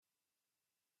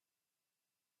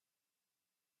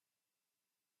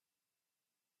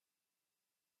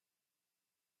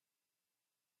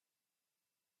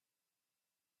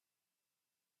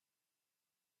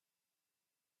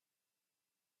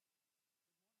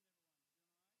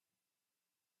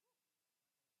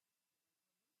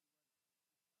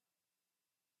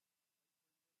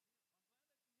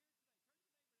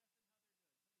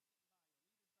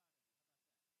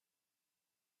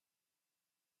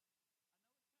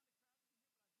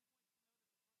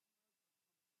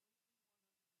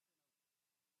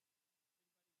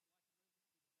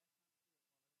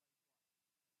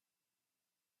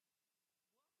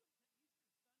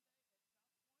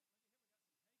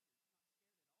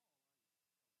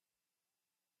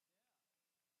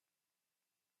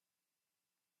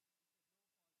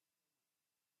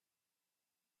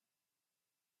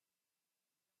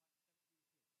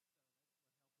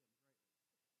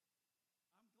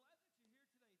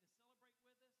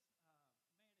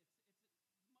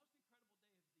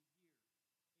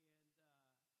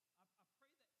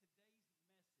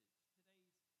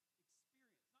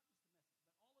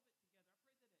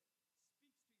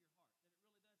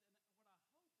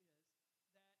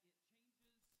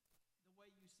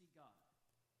God.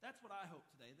 That's what I hope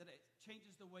today, that it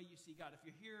changes the way you see God. If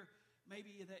you're here,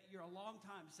 maybe that you're a long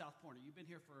time South Pointer. You've been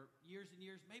here for years and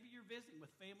years. Maybe you're visiting with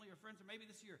family or friends, or maybe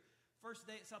this is your first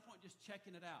day at South Point, just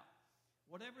checking it out.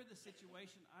 Whatever the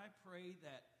situation, I pray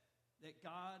that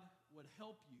God would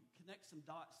help you connect some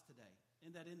dots today,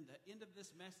 and that in the end of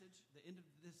this message, the end of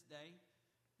this day,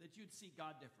 that you'd see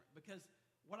God different. Because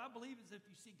what I believe is if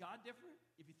you see God different,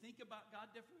 if you think about God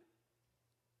different,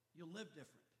 you'll live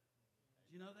different.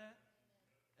 Do you know that?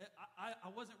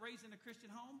 I wasn't raised in a Christian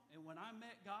home, and when I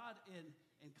met God in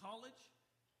college,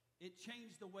 it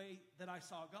changed the way that I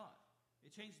saw God. It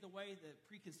changed the way, the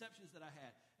preconceptions that I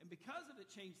had. And because of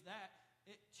it changed that,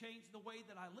 it changed the way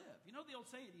that I live. You know the old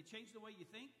saying, you change the way you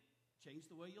think, change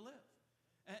the way you live.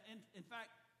 And in fact,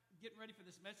 getting ready for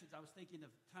this message, I was thinking of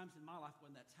times in my life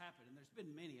when that's happened. And there's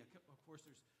been many. Of course,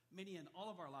 there's many in all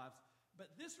of our lives.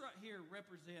 But this right here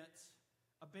represents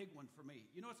a big one for me.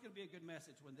 You know it's going to be a good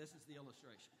message when this is the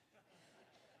illustration.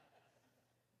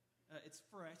 It's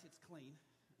fresh. It's clean.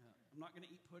 I'm not going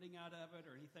to eat pudding out of it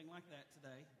or anything like that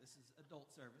today. This is adult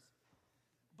service.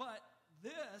 But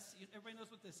this, everybody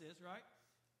knows what this is, right?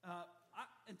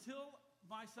 Until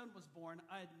my son was born,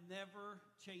 I had never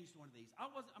changed one of these.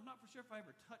 I'm not for sure if I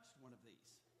ever touched one of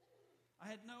these. I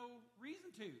had no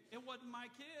reason to. It wasn't my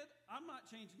kid. I'm not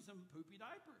changing some poopy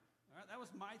diaper. All right? That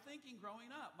was my thinking growing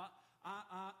up.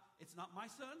 It's not my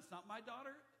son. It's not my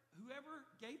daughter. Whoever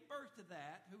gave birth to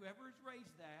that, whoever has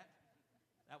raised that,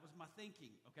 that was my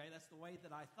thinking, okay? That's the way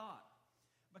that I thought.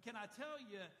 But can I tell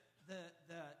you,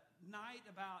 the night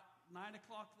about 9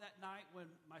 o'clock that night when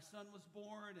my son was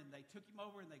born and they took him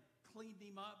over and they cleaned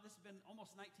him up. This has been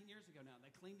almost 19 years ago now.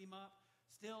 They cleaned him up.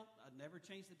 Still, I'd never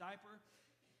changed the diaper.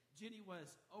 Jenny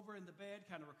was over in the bed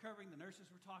kind of recovering. The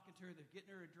nurses were talking to her. They're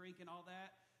getting her a drink and all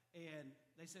that. And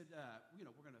they said,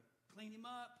 we're going to clean him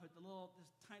up, put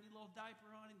this tiny little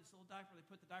diaper on him, this little diaper. They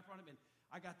put the diaper on him, and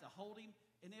I got to hold him.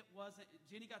 And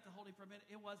Jenny got to hold him for a minute.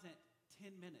 It wasn't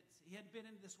 10 minutes. He hadn't been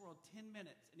in this world 10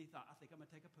 minutes, and he thought, I think I'm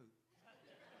going to take a poop.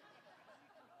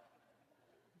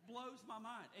 Blows my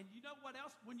mind. And you know what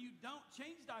else? When you don't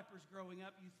change diapers growing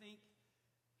up,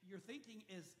 your thinking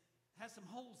has some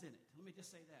holes in it. Let me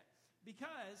just say that.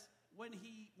 Because when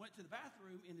he went to the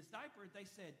bathroom in his diaper, they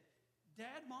said,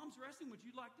 Dad, Mom's resting. Would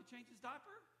you like to change his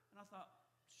diaper? And I thought,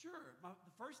 sure.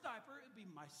 The first diaper, it'd be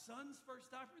my son's first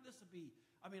diaper. This would be,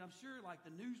 I'm sure like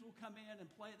the news will come in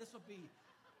and play it. This will be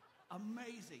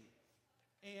amazing.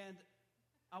 And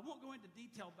I won't go into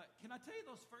detail, but can I tell you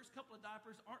those first couple of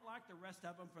diapers aren't like the rest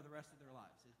of them for the rest of their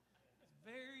lives. It's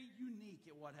very unique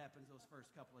at what happens those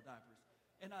first couple of diapers.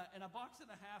 And a box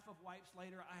and a half of wipes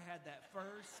later, I had that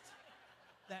first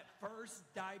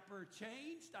diaper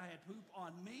changed. I had poop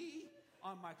on me,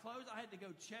 on my clothes. I had to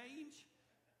go change.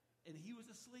 And he was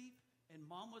asleep, and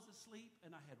Mom was asleep,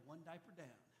 and I had one diaper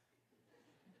down.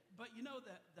 But you know,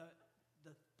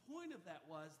 the point of that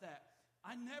was that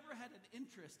I never had an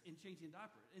interest in changing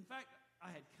diapers. In fact,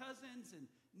 I had cousins and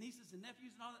nieces and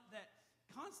nephews and all that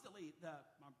constantly,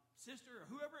 my sister or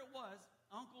whoever it was,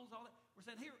 uncles, all that, were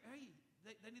saying, hey,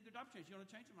 they need their diaper changed. You want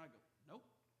to change them? And I go, nope.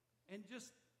 And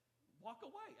just walk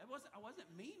away. I wasn't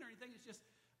mean or anything. It's just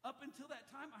up until that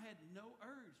time, I had no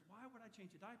urge. Why would I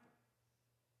change a diaper?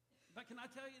 But can I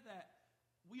tell you that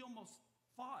we almost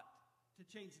fought to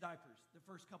change diapers the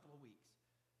first couple of weeks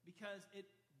because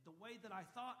the way that I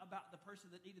thought about the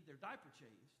person that needed their diaper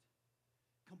changed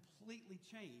completely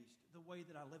changed the way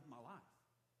that I lived my life.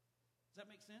 Does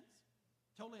that make sense?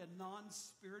 Totally a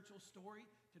non-spiritual story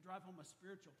to drive home a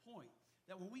spiritual point.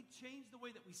 That when we change the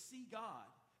way that we see God,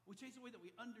 we change the way that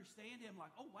we understand Him,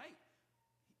 like, oh, wait,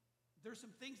 there's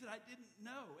some things that I didn't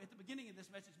know at the beginning of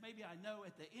this message. Maybe I know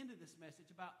at the end of this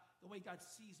message about the way God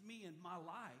sees me in my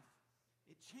life.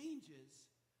 It changes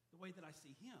the way that I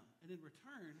see Him. And in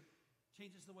return,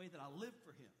 changes the way that I live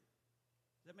for Him.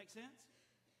 Does that make sense?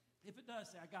 If it does,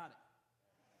 say, I got it.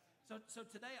 So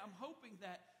today I'm hoping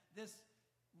that this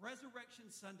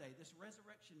Resurrection Sunday, this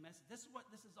resurrection message, this is what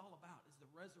this is all about, is the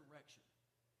resurrection.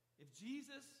 If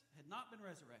Jesus had not been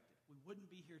resurrected, we wouldn't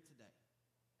be here today.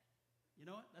 You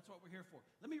know what? That's what we're here for.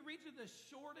 Let me read you the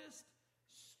shortest,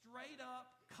 straight up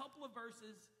couple of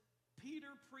verses.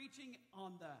 Peter preaching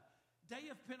on the day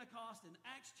of Pentecost in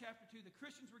Acts chapter 2. The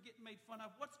Christians were getting made fun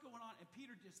of. What's going on? And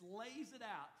Peter just lays it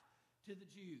out to the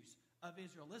Jews of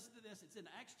Israel. Listen to this. It's in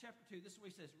Acts chapter 2. This is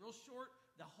what he says. Real short,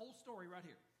 the whole story right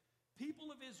here. People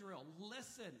of Israel,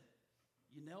 listen.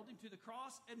 You nailed him to the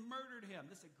cross and murdered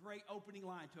him. This is a great opening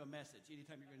line to a message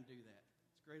anytime you're going to do that.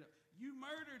 It's great. You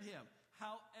murdered him.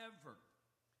 However,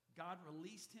 God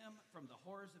released him from the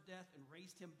horrors of death and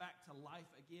raised him back to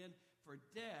life again, for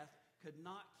death could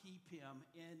not keep him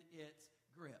in its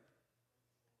grip.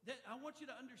 That I want you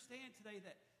to understand today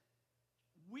that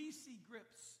we see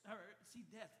see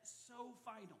death so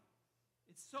final.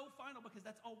 It's so final because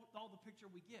that's all the picture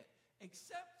we get,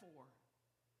 except for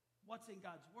what's in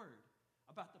God's word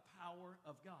about the power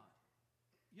of God.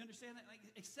 You understand that? Like,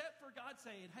 except for God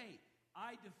saying, hey,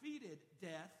 I defeated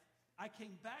death. I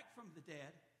came back from the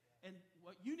dead. And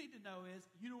what you need to know is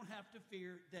you don't have to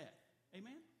fear death.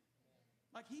 Amen?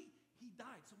 Like he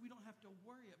died, so we don't have to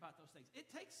worry about those things. It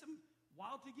takes some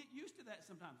while to get used to that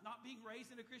sometimes. Not being raised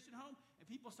in a Christian home, and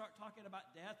people start talking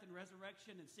about death and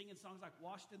resurrection and singing songs like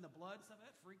Washed in the Blood and stuff.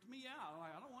 That freaked me out. I'm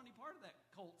like, I don't want any part of that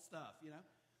cult stuff, you know.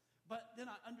 But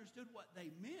then I understood what they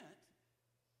meant,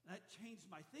 and that changed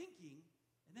my thinking,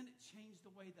 and then it changed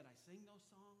the way that I sing those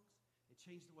songs. It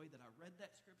changed the way that I read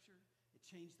that scripture. It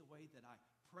changed the way that I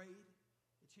prayed.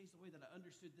 It changed the way that I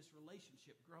understood this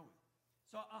relationship growing.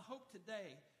 So I hope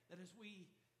today that as we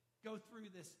go through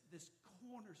this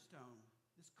cornerstone,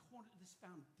 this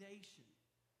foundation,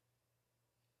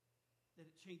 that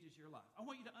it changes your life. I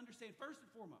want you to understand, first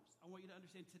and foremost, I want you to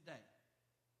understand today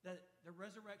that the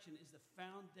resurrection is the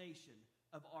foundation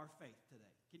of our faith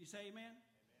today. Can you say amen?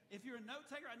 If you're a note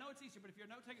taker, I know it's easier, but if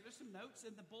you're a note taker, there's some notes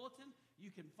in the bulletin.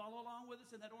 You can follow along with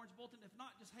us in that orange bulletin. If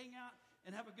not, just hang out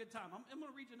and have a good time. I'm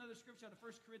going to read you another scripture out of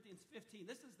 1 Corinthians 15.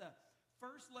 This is the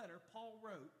first letter Paul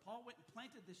wrote. Paul went and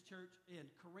planted this church in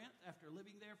Corinth after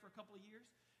living there for a couple of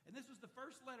years. And this was the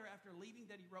first letter after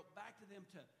leaving that he wrote back to them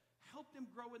to help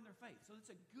them grow in their faith. So it's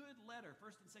a good letter,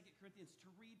 1 and 2 Corinthians, to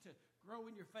read to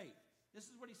grow in your faith. This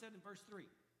is what he said in verse 3.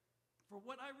 For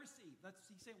what I received,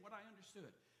 he's saying what I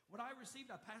understood. What I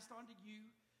received, I passed on to you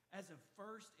as of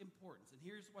first importance. And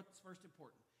here's what's first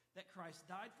important. That Christ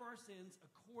died for our sins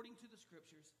according to the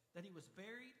Scriptures, that he was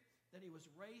buried, that he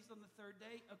was raised on the third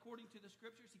day according to the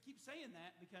Scriptures. He keeps saying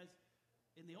that because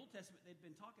in the Old Testament, they'd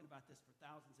been talking about this for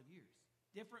thousands of years.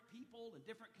 Different people in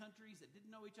different countries that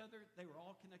didn't know each other, they were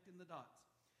all connecting the dots.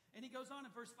 And he goes on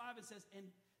in verse 5 and says, and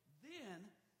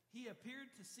then he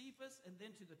appeared to Cephas and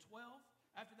then to the 12.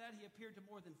 After that, he appeared to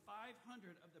more than 500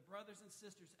 of the brothers and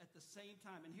sisters at the same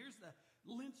time. And here's the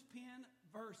linchpin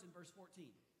verse in verse 14.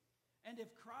 And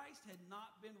if Christ had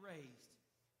not been raised,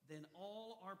 then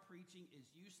all our preaching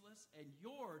is useless, and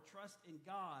your trust in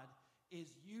God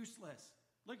is useless.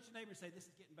 Look at your neighbor and say, this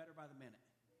is getting better by the minute.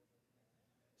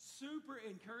 Super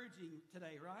encouraging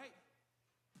today, right?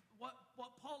 What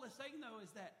Paul is saying, though,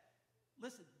 is that,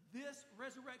 listen, this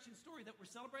resurrection story that we're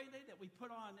celebrating today, that we put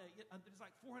on, there's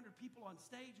like 400 people on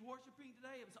stage worshiping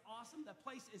today. It was awesome. The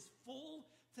place is full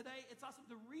today. It's awesome.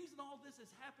 The reason all this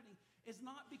is happening is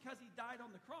not because he died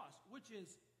on the cross, which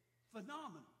is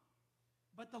phenomenal.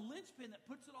 But the linchpin that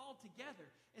puts it all together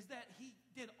is that he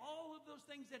did all of those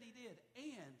things that he did,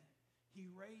 and he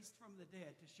raised from the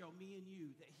dead to show me and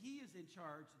you that he is in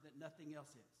charge, that nothing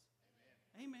else is.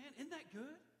 Amen. Amen. Isn't that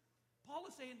good? Paul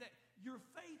is saying that your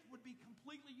faith would be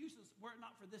completely useless were it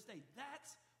not for this day.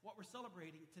 That's what we're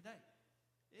celebrating today.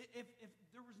 If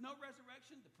there was no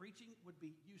resurrection, the preaching would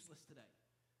be useless today.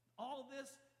 All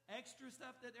this extra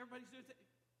stuff that everybody's doing,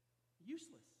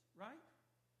 useless, right?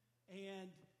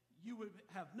 And you would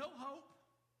have no hope,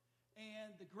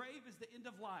 and the grave is the end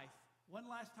of life. One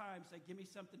last time, say, give me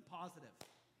something positive.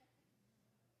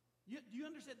 Do you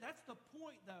understand? That's the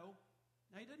point, though.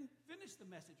 Now, he didn't finish the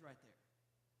message right there.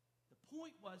 The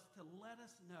point was to let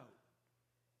us know.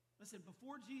 Listen,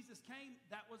 before Jesus came,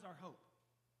 that was our hope.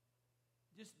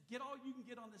 Just get all you can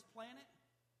get on this planet,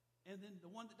 and then the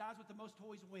one that dies with the most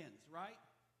toys wins, right?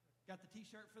 Got the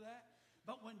t-shirt for that?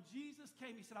 But when Jesus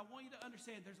came, he said, I want you to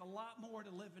understand there's a lot more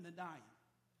to living and dying.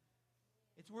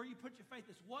 It's where you put your faith.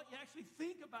 It's what you actually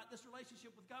think about this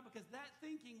relationship with God, because that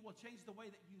thinking will change the way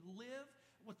that you live,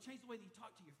 will change the way that you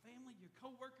talk to your family, your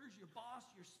coworkers, your boss,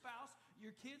 your spouse,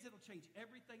 your kids. It'll change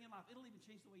everything in life. It'll even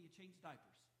change the way you change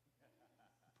diapers.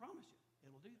 I promise you,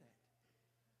 it'll do that.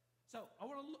 So I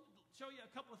want to show you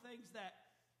a couple of things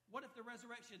that, what if the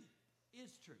resurrection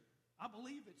is true? I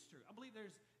believe it's true. I believe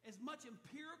there's as much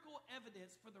empirical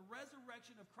evidence for the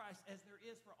resurrection of Christ as there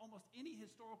is for almost any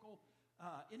historical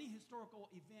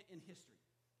event in history.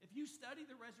 If you study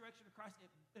the resurrection of Christ,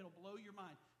 it'll blow your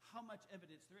mind how much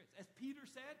evidence there is. As Peter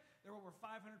said, there were over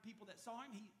 500 people that saw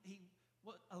him. He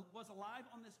was alive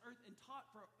on this earth and taught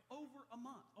for over a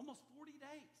month, almost 40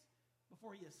 days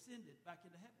before he ascended back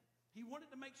into heaven. He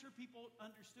wanted to make sure people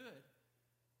understood,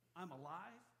 I'm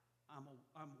alive,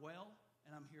 I'm well,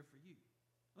 and I'm here for you.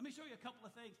 Let me show you a couple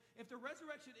of things. If the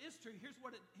resurrection is true, here's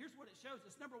what it shows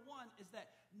us. Number one is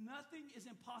that nothing is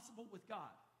impossible with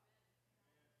God.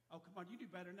 Oh, come on, you do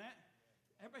better than that.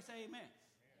 Everybody say amen.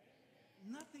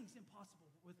 Nothing's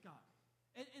impossible with God.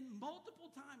 And multiple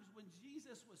times when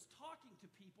Jesus was talking to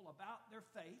people about their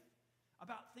faith,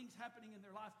 about things happening in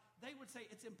their life, they would say,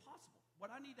 it's impossible.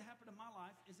 What I need to happen in my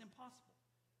life is impossible.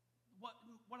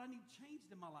 What I need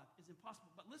changed in my life is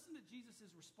impossible. But listen to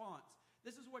Jesus' response.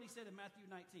 This is what he said in Matthew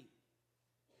 19.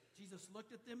 Jesus looked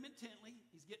at them intently.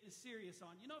 He's getting serious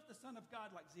on. You know if the Son of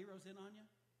God like zeroes in on you?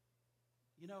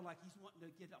 You know, like he's wanting to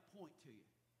get a point to you.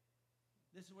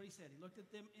 This is what he said. He looked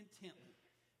at them intently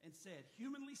and said,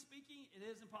 humanly speaking, it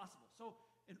is impossible. So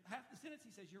in half the sentence he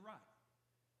says, you're right.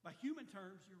 By human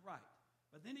terms, you're right.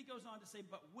 But then he goes on to say,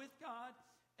 but with God,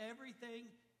 everything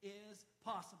is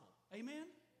possible. Amen?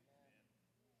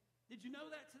 Did you know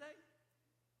that today?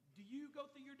 Do you go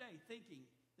through your day thinking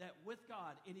that with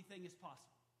God, anything is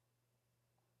possible?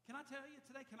 Can I tell you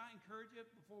today, can I encourage you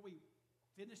before we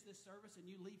finish this service and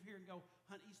you leave here and go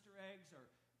hunt Easter eggs or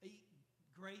eat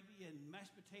gravy and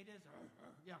mashed potatoes or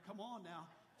yeah, come on now,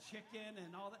 chicken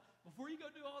and all that. Before you go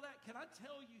do all that, can I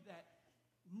tell you that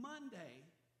Monday,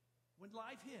 when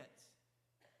life hits,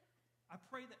 I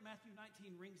pray that Matthew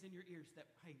 19 rings in your ears that,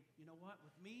 hey, you know what?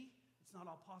 With me, it's not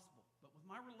all possible. But with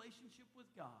my relationship with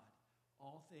God,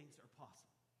 all things are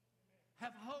possible.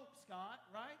 Have hope, Scott,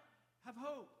 right? Have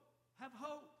hope. Have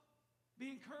hope.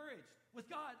 Be encouraged. With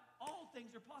God, all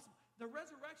things are possible. The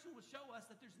resurrection will show us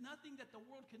that there's nothing that the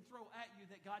world can throw at you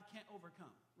that God can't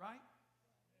overcome, right?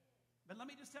 But let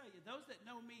me just tell you, those that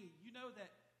know me, you know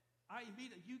that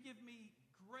you give me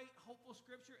great, hopeful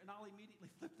scripture, and I'll immediately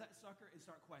flip that sucker and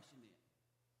start questioning it.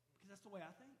 Because that's the way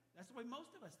I think. That's the way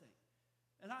most of us think.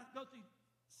 And I go through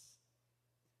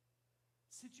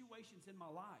situations in my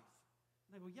life,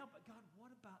 and I go, yeah, but God, what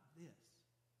about this?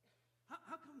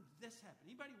 How come this happened?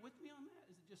 Anybody with me on that?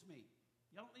 Is it just me?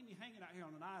 Y'all don't leave me hanging out here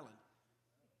on an island.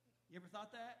 You ever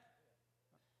thought that?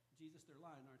 Jesus, they're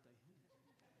lying, aren't they?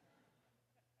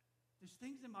 There's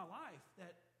things in my life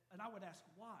that, and I would ask,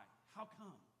 why? How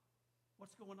come?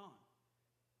 What's going on?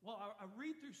 Well, I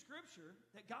read through Scripture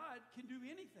that God can do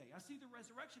anything. I see the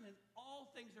resurrection and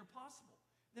all things are possible.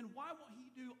 Then why won't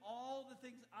He do all the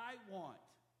things I want?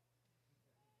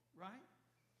 Right?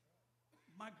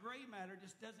 My gray matter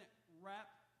just doesn't wrap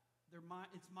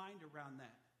its mind around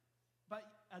that. But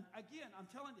again, I'm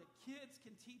telling you, kids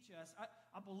can teach us.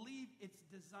 I believe it's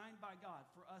designed by God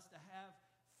for us to have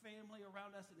family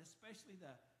around us, and especially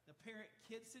the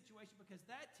parent-kid situation, because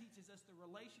that teaches us the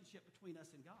relationship between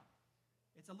us and God.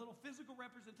 It's a little physical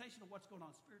representation of what's going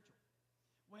on spiritual.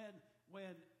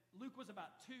 When Luke was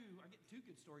about 2, I'm getting 2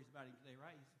 good stories about him today,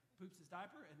 right? He poops his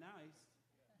diaper, and now he's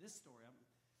this story.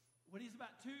 When he's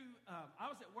about 2,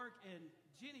 I was at work, and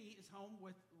Jenny is home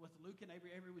with Luke and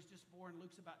Avery. Avery was just born.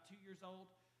 Luke's about 2 years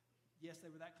old. Yes, they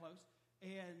were that close.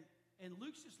 And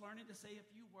Luke's just learning to say a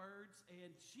few words.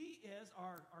 And she is,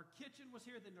 our kitchen was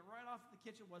here. Then right off the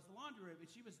kitchen was the laundry room. And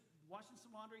she was washing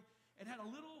some laundry and had a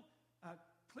little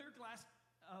clear glass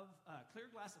of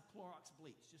Clorox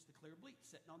bleach, just the clear bleach,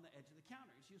 sitting on the edge of the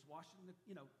counter. And she was washing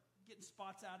getting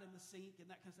spots out in the sink and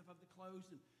that kind of stuff of the clothes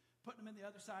and putting them in the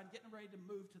other side, getting ready to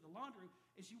move to the laundry.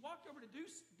 And she walked over to do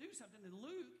something, and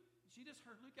she just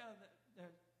heard Luke out of the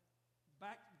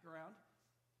background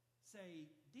say,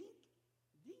 dink,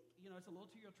 dink. It's a little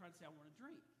 2-year-old trying to say, I want a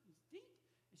drink. He's dink.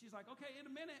 And she's like, okay, in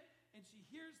a minute. And she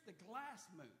hears the glass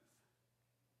move.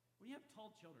 When you have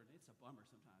tall children, it's a bummer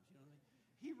sometimes, you know what I mean?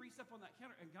 He reached up on that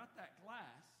counter and got that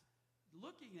glass.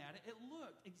 Looking at it, it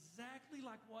looked exactly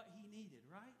like what he needed,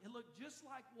 right? It looked just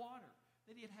like water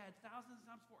that he had thousands of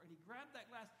times before. And he grabbed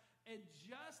that glass, and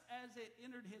just as it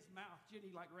entered his mouth,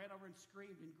 Jenny ran over and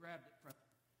screamed and grabbed it from him.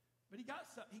 But he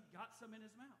got some in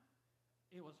his mouth.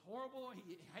 It was horrible.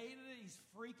 He hated it. He's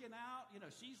freaking out.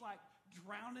 She's like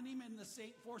drowning him in the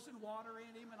sink, forcing water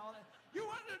in him and all that. You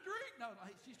wanted a drink? No,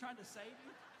 she's trying to save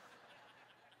him.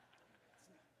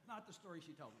 It's not the story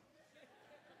she told me.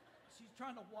 She's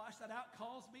trying to wash that out,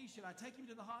 calls me. Should I take him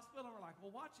to the hospital? And we're like,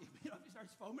 well, watch him. If he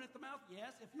starts foaming at the mouth,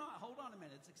 yes. If not, hold on a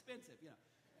minute. It's expensive,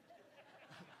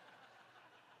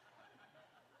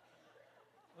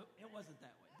 It wasn't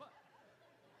that way.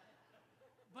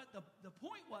 But the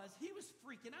point was, he was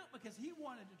freaking out because he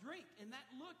wanted to drink. And that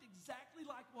looked exactly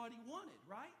like what he wanted,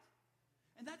 right?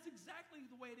 And that's exactly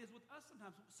the way it is with us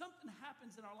sometimes. Something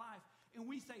happens in our life, and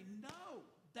we say, no,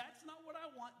 that's not what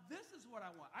I want. This is what I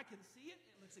want. I can see it.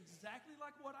 It looks exactly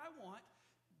like what I want.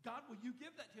 God, will you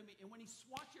give that to me? And when he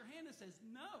swats your hand and says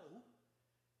no,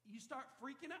 you start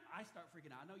freaking out. I start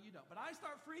freaking out. I know you don't. But I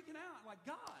start freaking out. Like,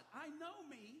 God, I know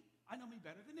me. I know me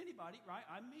better than anybody, right?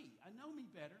 I'm me. I know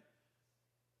me better.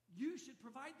 You should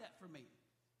provide that for me.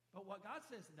 But what God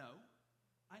says, no,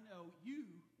 I know you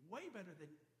way better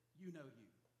than you know you.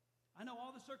 I know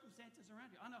all the circumstances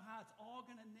around you. I know how it's all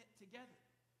going to knit together.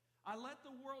 I let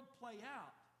the world play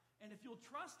out. And if you'll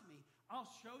trust me, I'll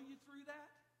show you through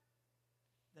that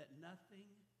nothing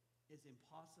is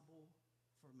impossible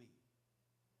for me.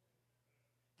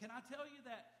 Can I tell you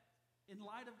that in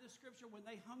light of this scripture, when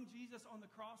they hung Jesus on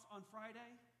the cross on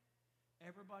Friday,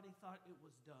 everybody thought it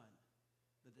was done.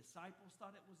 The disciples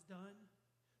thought it was done.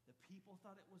 The people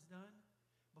thought it was done.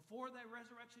 Before that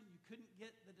resurrection, you couldn't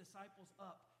get the disciples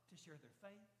up to share their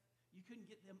faith. You couldn't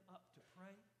get them up to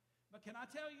pray. But can I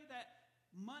tell you that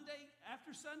Monday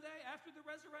after Sunday, after the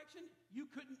resurrection, you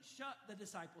couldn't shut the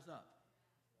disciples up.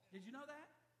 Did you know that?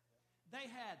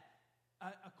 They had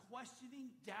a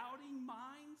questioning, doubting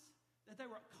minds, that they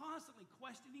were constantly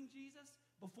questioning Jesus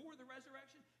before the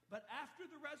resurrection. But after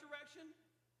the resurrection,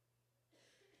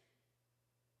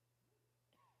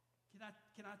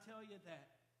 can I tell you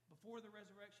that before the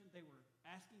resurrection, they were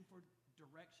asking for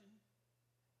direction.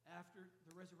 After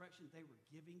the resurrection, they were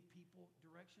giving people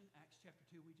direction. Acts chapter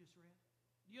 2 we just read.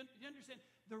 You understand?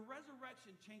 The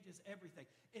resurrection changes everything.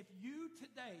 If you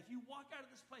walk out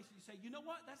of this place and you say, you know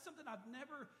what? That's something I've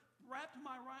never wrapped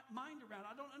my mind around.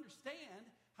 I don't understand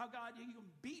how God, you can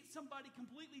beat somebody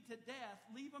completely to death,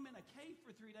 leave them in a cave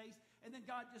for 3 days, and then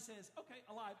God just says, okay,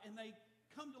 alive, and they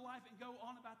come to life and go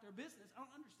on about their business. I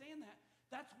don't understand that.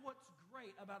 That's what's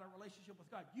great about our relationship with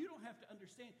God. You don't have to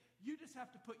understand. You just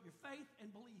have to put your faith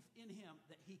and belief in Him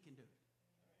that He can do it.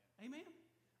 Amen?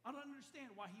 I don't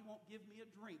understand why He won't give me a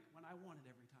drink when I want it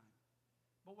every time.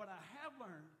 But what I have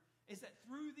learned is that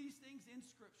through these things in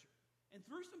Scripture, and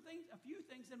through a few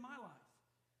things in my life,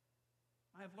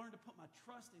 I have learned to put my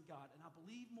trust in God, and I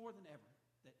believe more than ever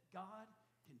that God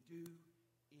can do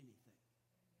anything.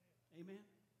 Amen?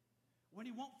 When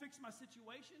He won't fix my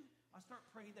situation, I start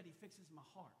praying that He fixes my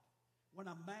heart.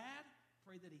 When I'm mad,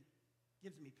 pray that He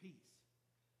gives me peace.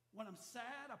 When I'm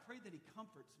sad, I pray that He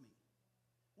comforts me.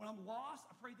 When I'm lost,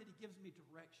 I pray that He gives me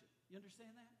direction. You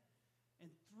understand that?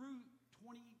 And through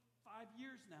 25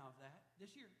 years now of that,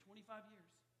 this year, 25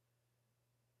 years,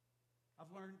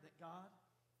 I've learned that God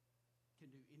can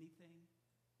do anything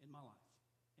in my life.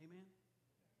 Amen?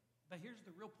 But here's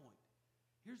the real point.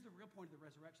 Here's the real point of the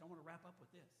resurrection. I want to wrap up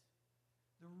with this.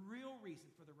 The real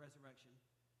reason for the resurrection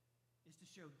is to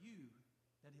show you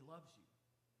that He loves you.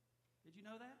 Did you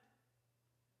know that?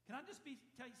 Can I just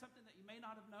tell you something that you may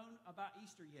not have known about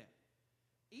Easter yet?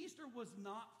 Easter was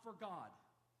not for God.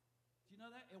 Do you know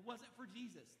that? It wasn't for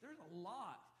Jesus. There's a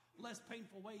lot less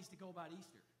painful ways to go about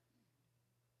Easter.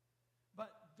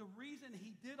 But the reason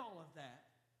He did all of that,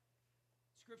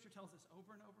 Scripture tells us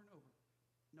over and over and over,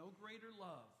 no greater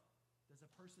love does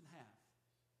a person have.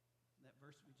 That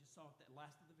verse we just saw at the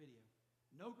last of the video.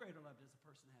 No greater love does a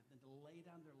person have than to lay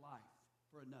down their life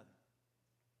for another.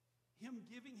 Him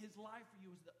giving His life for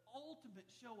you is the ultimate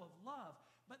show of love.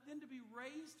 But then to be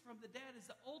raised from the dead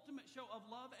is the ultimate show of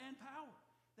love and power,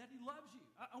 that He loves you.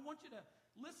 I want you to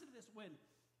listen to this. When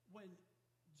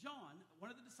John, one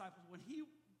of the disciples, when he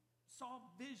saw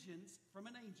visions from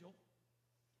an angel,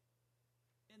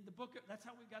 in the book, that's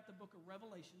how we got the book of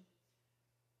Revelation,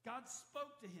 God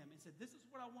spoke to him and said, this is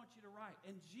what I want you to write.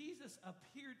 And Jesus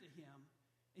appeared to him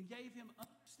and gave him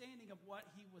understanding of what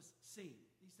he was seeing,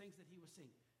 these things that he was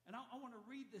seeing. And I want to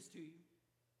read this to you.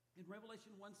 In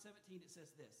Revelation 1:17, it says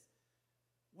this.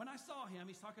 When I saw Him,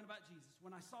 he's talking about Jesus.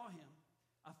 When I saw Him,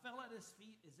 I fell at His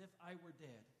feet as if I were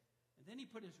dead. And then He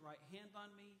put His right hand on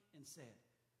me and said,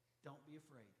 don't be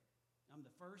afraid. I'm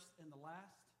the first and the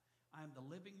last. I am the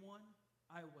living one.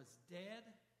 I was dead,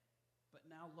 but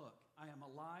now look, I am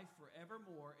alive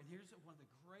forevermore. And here's one of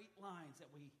the great lines that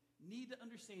we need to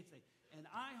understand today. And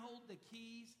I hold the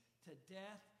keys to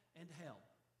death and hell.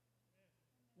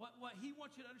 What He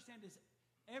wants you to understand is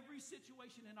every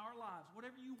situation in our lives,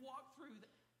 whatever you walk through,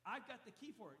 I've got the key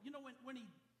for it. You know, when He,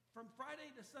 from Friday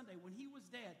to Sunday, when He was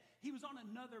dead, He was on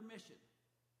another mission.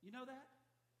 You know that?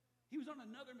 He was on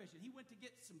another mission. He went to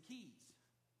get some keys.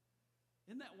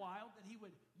 Isn't that wild that He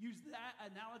would use that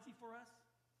analogy for us?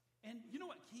 And you know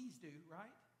what keys do,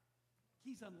 right?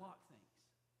 Keys unlock things.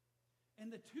 And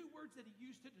the two words that He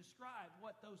used to describe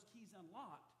what those keys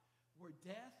unlocked were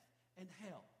death and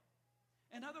hell.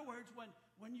 In other words,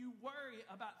 when you worry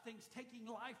about things taking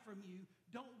life from you,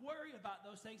 don't worry about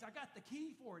those things. I got the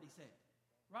key for it, He said.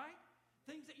 Right?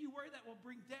 Things that you worry that will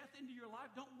bring death into your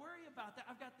life, don't worry about that.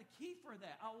 I've got the key for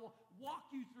that. I will walk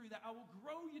you through that. I will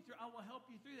grow you through. I will help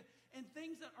you through that. And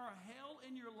things that are hell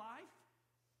in your life,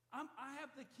 I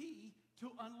have the key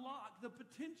to unlock the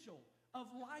potential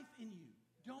of life in you.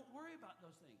 Don't worry about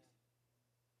those things.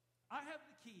 I have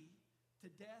the key to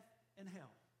death and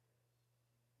hell.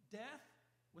 Death,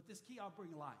 with this key, I'll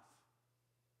bring life.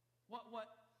 What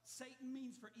Satan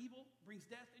means for evil brings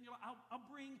death in your life. I'll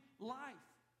bring life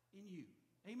in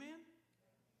Amen?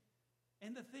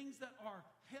 And the things that are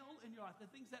hell in your life, the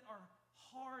things that are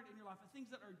hard in your life, the things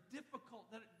that are difficult,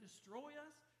 that destroy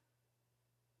us,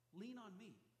 lean on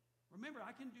me. Remember,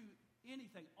 I can do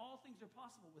anything. All things are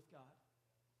possible with God.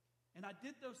 And I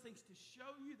did those things to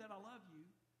show you that I love you,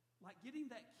 like getting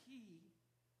that key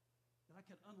that I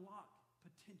could unlock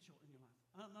potential in your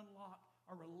life, unlock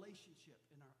a relationship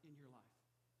in your life.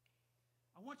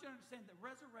 I want you to understand the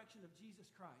resurrection of Jesus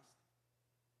Christ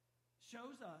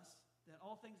shows us that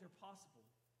all things are possible.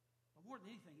 But more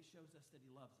than anything, it shows us that he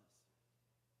loves us.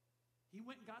 He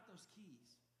went and got those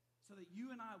keys so that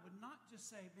you and I would not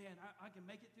just say, man, I can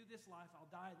make it through this life,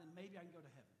 I'll die, then maybe I can go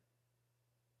to heaven.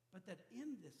 But that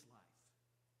in this life,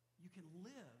 you can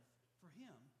live for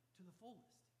him to the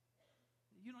fullest.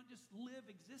 You don't just live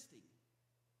existing.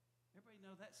 Everybody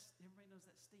knows that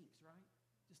stinks, right?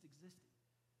 Just existing.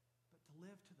 But to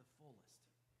live to the fullest,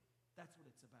 that's what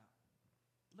it's about.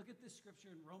 Look at this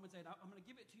scripture in Romans 8. I'm going to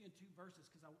give it to you in two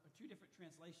verses, two different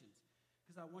translations,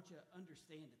 because I want you to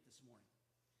understand it this morning.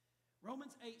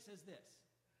 Romans 8 says this.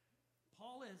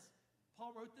 Paul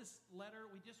wrote this letter.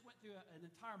 We just went through an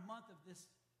entire month of this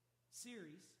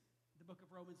series, the book of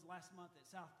Romans, last month at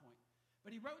South Point.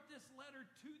 But he wrote this letter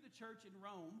to the church in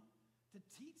Rome to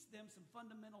teach them some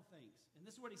fundamental things. And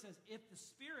this is what he says. If the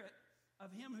spirit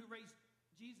of him who raised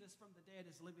Jesus from the dead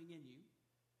is living in you,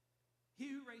 he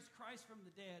who raised Christ from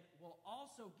the dead will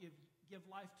also give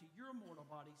life to your mortal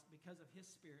bodies because of his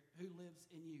spirit who lives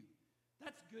in you.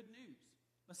 That's good news.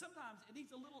 But sometimes it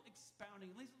needs a little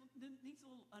expounding, it needs a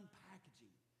little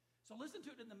unpackaging. So listen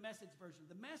to it in the Message version.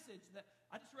 The Message, that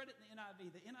I just read it in the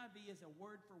NIV. The NIV is a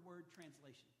word-for-word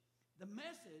translation. The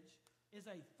Message is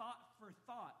a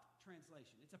thought-for-thought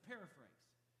translation. It's a paraphrase.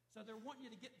 So they're wanting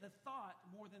you to get the thought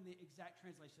more than the exact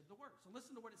translation of the word. So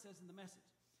listen to what it says in the Message.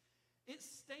 It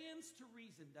stands to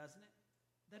reason, doesn't it,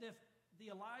 that if the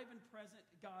alive and present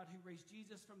God who raised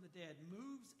Jesus from the dead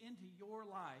moves into your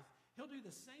life, he'll do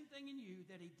the same thing in you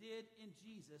that he did in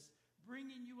Jesus,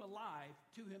 bringing you alive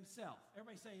to himself.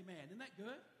 Everybody say amen. Isn't that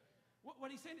good? What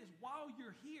he's saying is while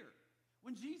you're here,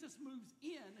 when Jesus moves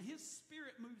in, his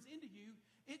spirit moves into you,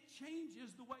 it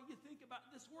changes the way you think about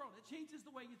this world. It changes the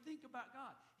way you think about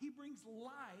God. He brings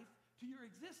life to your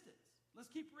existence. Let's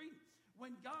keep reading.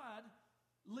 When God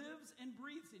lives and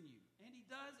breathes in you, and he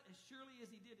does as surely as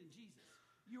he did in Jesus,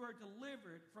 you are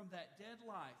delivered from that dead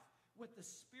life. With the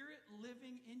Spirit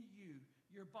living in you,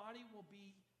 your body will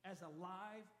be as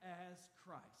alive as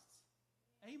Christ's.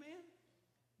 Amen?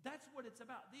 That's what it's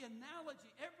about. The analogy,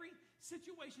 every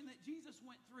situation that Jesus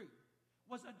went through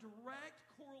was a direct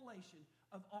correlation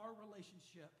of our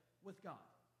relationship with God.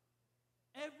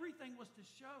 Everything was to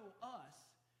show us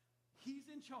he's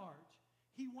in charge.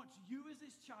 He wants you as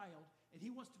his child, and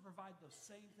he wants to provide those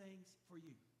same things for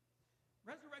you.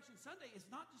 Resurrection Sunday is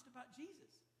not just about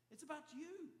Jesus. It's about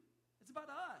you. It's about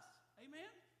us.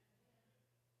 Amen?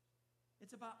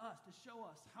 It's about us, to show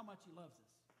us how much he loves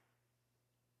us.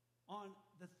 On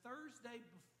the Thursday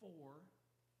before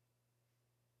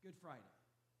Good Friday,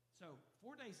 so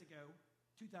 4 days ago,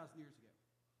 2,000 years ago,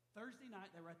 Thursday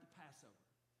night they were at the Passover.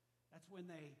 That's when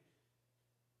they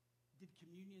did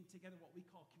communion together, what we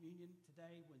call communion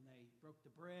today, when they broke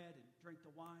the bread and drank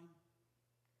the wine.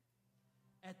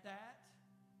 At that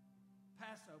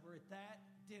Passover, at that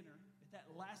dinner, at that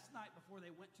last night before they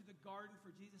went to the garden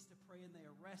for Jesus to pray and they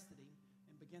arrested him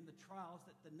and began the trials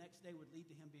that the next day would lead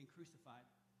to him being crucified,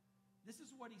 this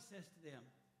is what he says to them.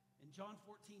 In John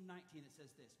 14:19, it says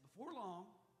this: before long,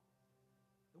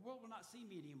 the world will not see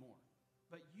me anymore,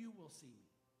 but you will see me.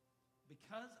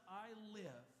 Because I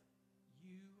live,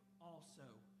 you also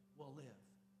will live.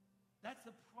 That's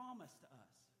a promise to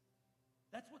us.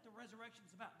 That's what the resurrection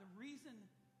is about. The reason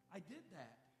I did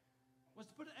that was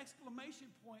to put an exclamation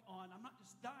point on, I'm not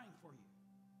just dying for you,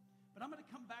 but I'm going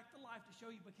to come back to life to show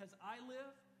you because I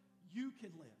live, you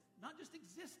can live. Not just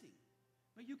existing,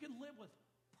 but you can live with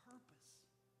purpose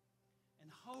and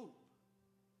hope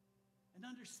and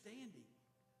understanding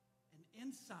and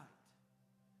insight.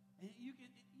 And you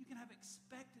can have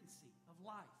expectancy of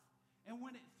life. And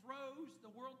when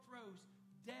the world throws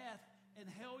death and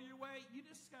hell your way, you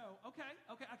just go, okay,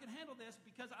 I can handle this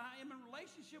because I am in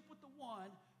relationship with the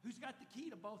one who's got the key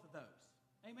to both of those.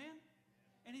 Amen?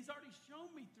 And he's already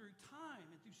shown me through time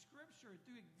and through scripture and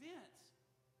through events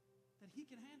that he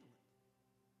can handle it.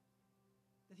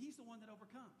 That he's the one that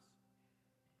overcomes.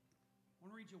 I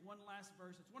want to read you one last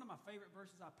verse. It's one of my favorite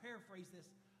verses. I paraphrase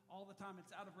this all the time. It's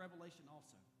out of Revelation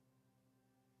also.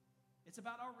 It's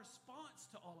about our response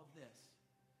to all of this.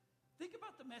 Think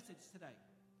about the message today.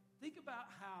 Think about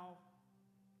how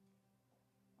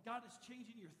God is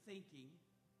changing your thinking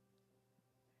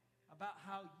about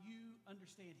how you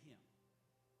understand him.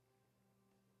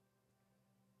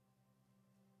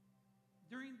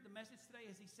 During the message today,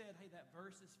 as he said, hey, that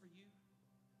verse is for you.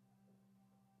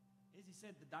 As he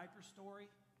said, the diaper story,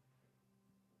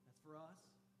 that's for us.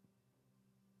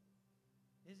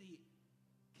 As he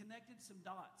connected some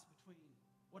dots between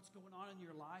what's going on in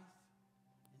your life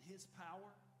and his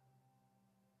power.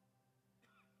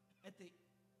 At the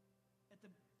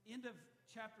end of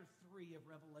chapter 3 of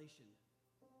Revelation,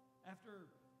 after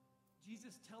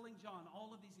Jesus telling John all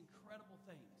of these incredible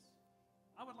things,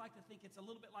 I would like to think it's a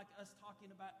little bit like us talking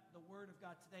about the Word of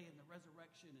God today and the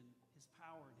resurrection and his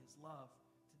power and his love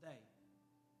today.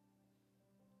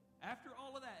 After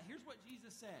all of that, here's what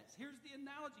Jesus says. Here's the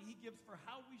analogy he gives for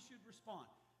how we should respond.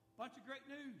 Bunch of great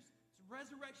news. It's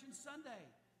Resurrection Sunday.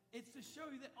 It's to show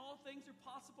you that all things are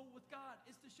possible with God.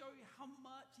 It's to show you how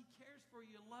much he cares for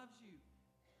you and loves you.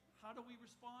 How do we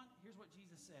respond? Here's what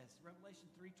Jesus says. Revelation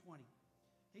 3:20.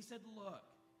 He said, look,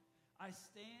 I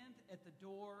stand at the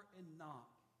door and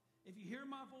knock. If you hear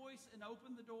my voice and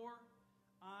open the door,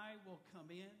 I will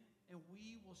come in and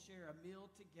we will share a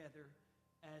meal together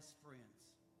as friends.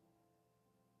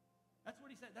 That's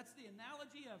what he said. That's the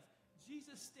analogy of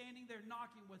Jesus standing there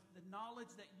knocking with the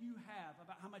knowledge that you have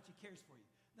about how much he cares for you.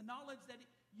 The knowledge that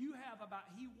you have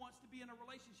about he wants to be in a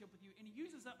relationship with you. And he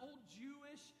uses that old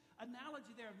Jewish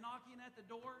analogy there of knocking at the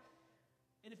door.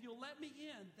 And if you'll let me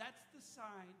in, that's the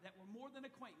sign that we're more than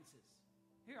acquaintances.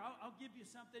 Here, I'll give you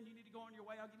something. You need to go on your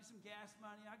way. I'll give you some gas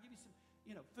money. I'll give you some,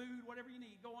 food, whatever you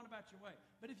need. Go on about your way.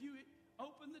 But if you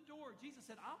open the door, Jesus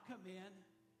said, I'll come in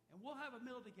and we'll have a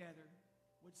meal together,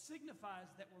 which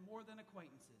signifies that we're more than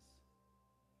acquaintances.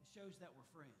 It shows that we're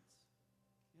friends.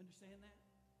 You understand that?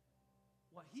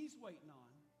 What he's waiting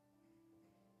on,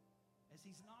 as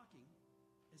he's knocking,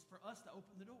 is for us to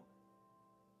open the door.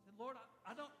 He said, Lord,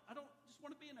 I don't just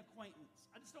want to be an acquaintance.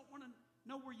 I just don't want to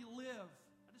know where you live.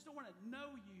 I just don't want to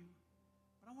know you,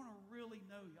 but I want to really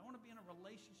know you. I want to be in a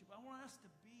relationship. I want us to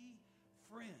be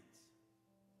friends.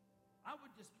 I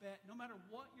would just bet, no matter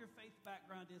what your faith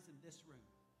background is in this room,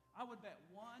 I would bet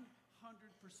 100%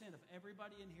 of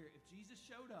everybody in here, if Jesus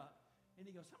showed up and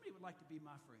he goes, how many would like to be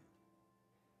my friend?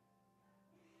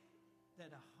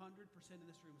 That 100% of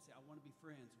this room would say, I want to be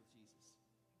friends with Jesus.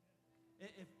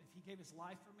 If he gave his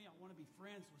life for me, I want to be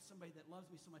friends with somebody that loves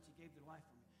me so much he gave their life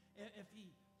for me. If he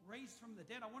raised from the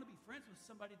dead, I want to be friends with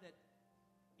somebody that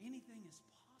anything is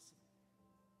possible.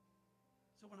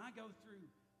 So when I go through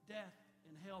death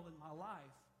and hell in my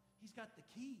life, he's got the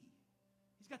key.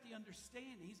 He's got the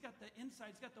understanding. He's got the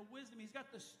insight. He's got the wisdom. He's got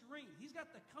the strength. He's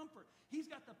got the comfort. He's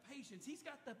got the patience. He's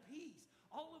got the peace.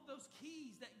 All of those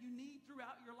keys that you need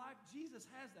throughout your life, Jesus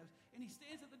has those. And he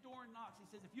stands at the door and knocks. He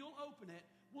says, if you'll open it,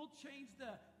 we'll change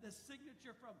the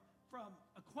signature from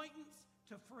acquaintance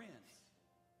to friends.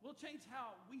 We'll change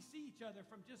how we see each other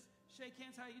from just shake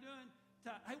hands, how you doing,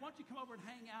 to, hey, why don't you come over and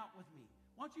hang out with me?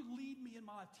 Why don't you lead me in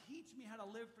my life? Teach me how to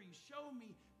live for you. Show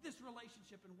me this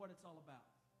relationship and what it's all about.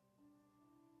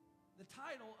 The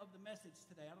title of the message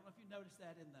today, I don't know if you noticed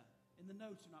that in the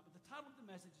notes or not, but the title of the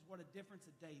message is What a Difference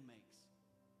a Day Makes.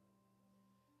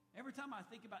 Every time I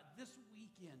think about this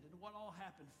weekend and what all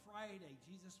happened, Friday,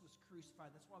 Jesus was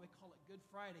crucified. That's why we call it Good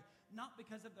Friday. Not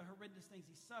because of the horrendous things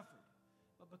he suffered,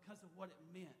 but because of what it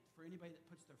meant for anybody that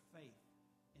puts their faith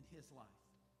in his life,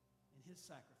 in his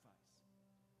sacrifice.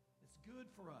 It's good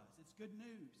for us. It's good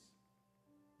news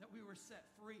that we were set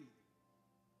free,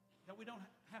 that we don't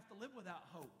have to live without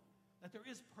hope, that there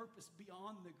is purpose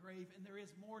beyond the grave, and there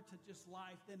is more to just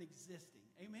life than existing.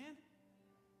 Amen?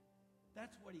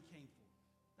 That's what he came for.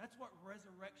 That's what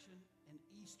resurrection and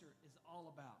Easter is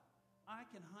all about. I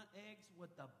can hunt eggs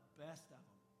with the best of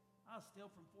them. I'll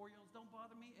steal from 4-year-olds. Don't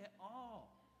bother me at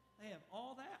all. They have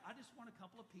all that. I just want a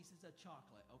couple of pieces of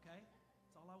chocolate, okay?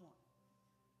 That's all I want.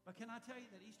 But can I tell you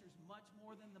that Easter is much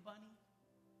more than the bunny?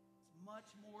 It's much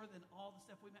more than all the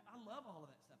stuff we make. I love all of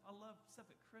that stuff. I love stuff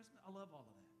at Christmas. I love all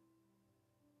of that.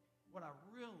 What I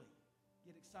really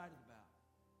get excited about,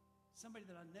 somebody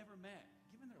that I never met,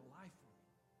 giving their life for me.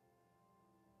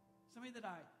 Somebody that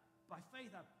by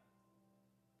faith, I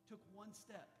took one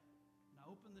step and I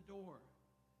opened the door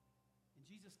and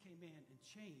Jesus came in and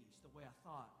changed the way I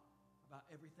thought about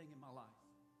everything in my life.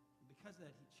 And because of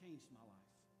that, he changed my life.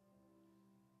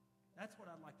 That's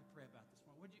what I'd like to pray about this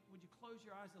morning. Would you close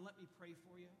your eyes and let me pray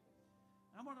for you?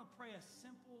 And I'm going to pray a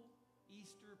simple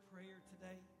Easter prayer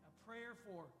today, a prayer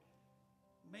for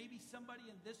maybe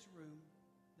somebody in this room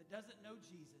that doesn't know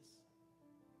Jesus,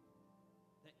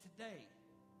 that today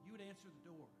you would answer the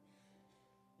door.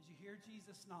 As you hear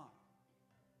Jesus knock,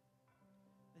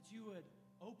 that you would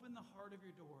open the heart of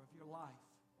your door, of your life.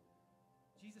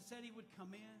 Jesus said he would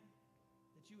come in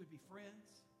that you would be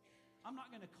friends. I'm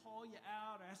not going to call you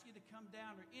out or ask you to come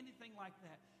down or anything like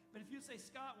that. But if you say,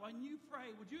 Scott, when you pray,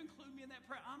 would you include me in that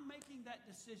prayer? I'm making that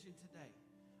decision today.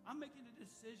 I'm making a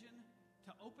decision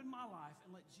to open my life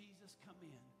and let Jesus come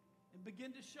in and begin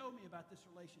to show me about this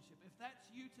relationship. If that's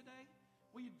you today,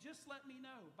 will you just let me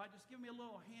know by just giving me a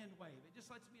little hand wave? It just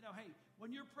lets me know, hey,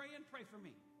 when you're praying, pray for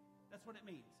me. That's what it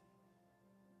means.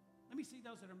 Let me see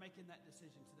those that are making that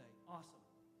decision today. Awesome.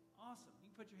 Awesome.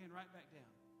 You can put your hand right back down.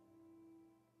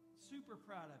 Super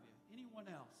proud of you. Anyone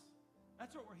else?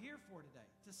 That's what we're here for today,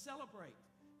 to celebrate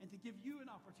and to give you an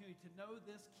opportunity to know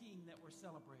this King that we're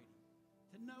celebrating,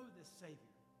 to know this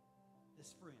Savior,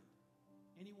 this friend.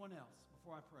 Anyone else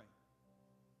before I pray?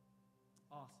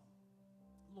 Awesome.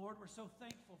 Lord, we're so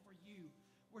thankful for you.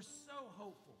 We're so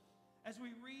hopeful. As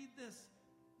we read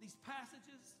these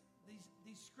passages,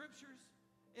 these scriptures,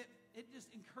 it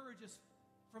just encourages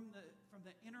from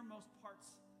the innermost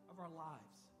parts of our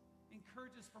lives.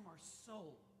 Encourages from our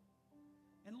soul.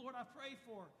 And Lord, I pray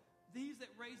for these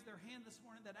that raised their hand this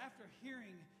morning, that after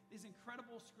hearing these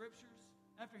incredible scriptures,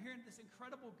 after hearing this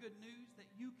incredible good news that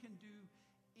you can do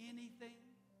anything,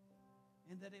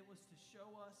 and that it was to show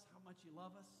us how much you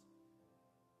love us.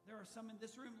 There are some in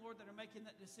this room, Lord, that are making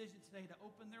that decision today to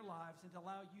open their lives and to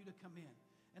allow you to come in.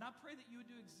 And I pray that you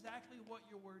would do exactly what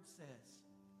your word says.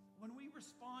 When we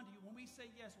respond to you, when we say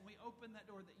yes, when we open that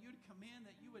door, that you'd come in,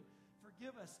 that you would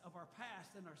forgive us of our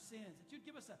past and our sins, that you'd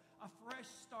give us a fresh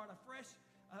start, a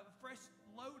fresh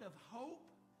load of hope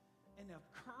and of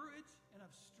courage and of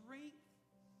strength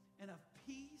and of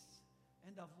peace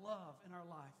and of love in our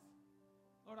life.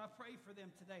 Lord, I pray for them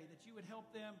today that you would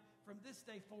help them from this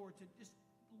day forward to just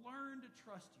learn to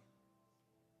trust you.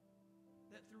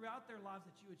 That throughout their lives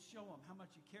that you would show them how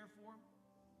much you care for them,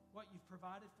 what you've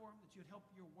provided for them, that you would help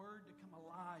your word to come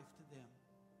alive to them.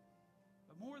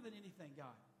 But more than anything,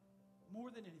 God, more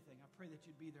than anything, I pray that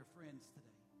you'd be their friends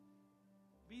today.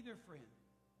 Be their friend.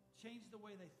 Change the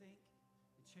way they think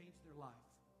and change their life.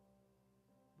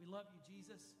 We love you,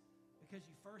 Jesus, because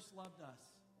you first loved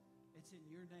us. It's in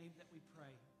your name that we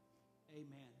pray.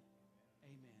 Amen.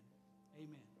 Amen.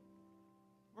 Amen.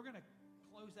 We're going to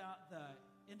close out the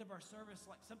end of our service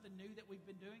like something new that we've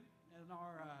been doing. And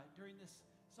during this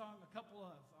song, a couple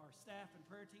of our staff and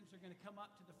prayer teams are going to come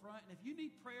up to the front. And if you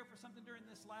need prayer for something during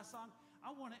this last song,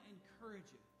 I want to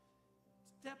encourage you.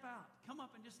 Step out. Come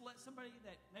up and just let somebody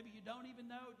that maybe you don't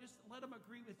even know, just let them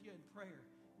agree with you in prayer.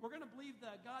 We're going to believe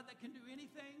the God that can do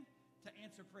anything to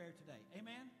answer prayer today.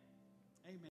 Amen? Amen.